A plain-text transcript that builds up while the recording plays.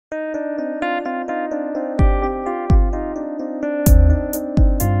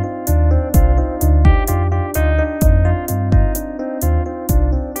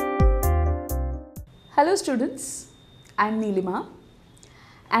Hello students, I'm Neelima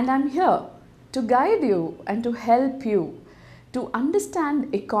and I'm here to guide you and to help you to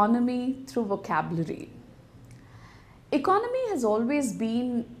understand economy through vocabulary. Economy has always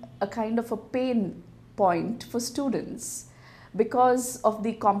been a kind of a pain point for students because of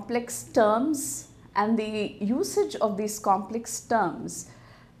the complex terms and the usage of these complex terms,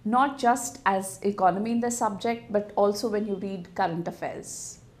 not just as economy in the subject but also when you read current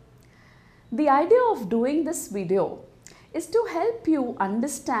affairs. The idea of doing this video is to help you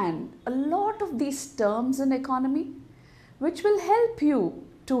understand a lot of these terms in economy, which will help you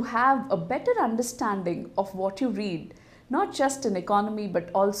to have a better understanding of what you read, not just in economy but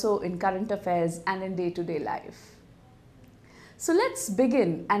also in current affairs and in day-to-day life. So let's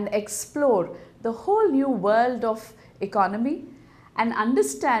begin and explore the whole new world of economy and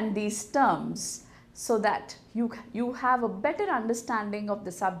understand these terms so that you have a better understanding of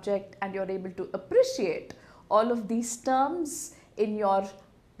the subject and you're able to appreciate all of these terms in your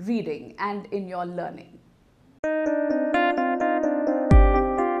reading and in your learning.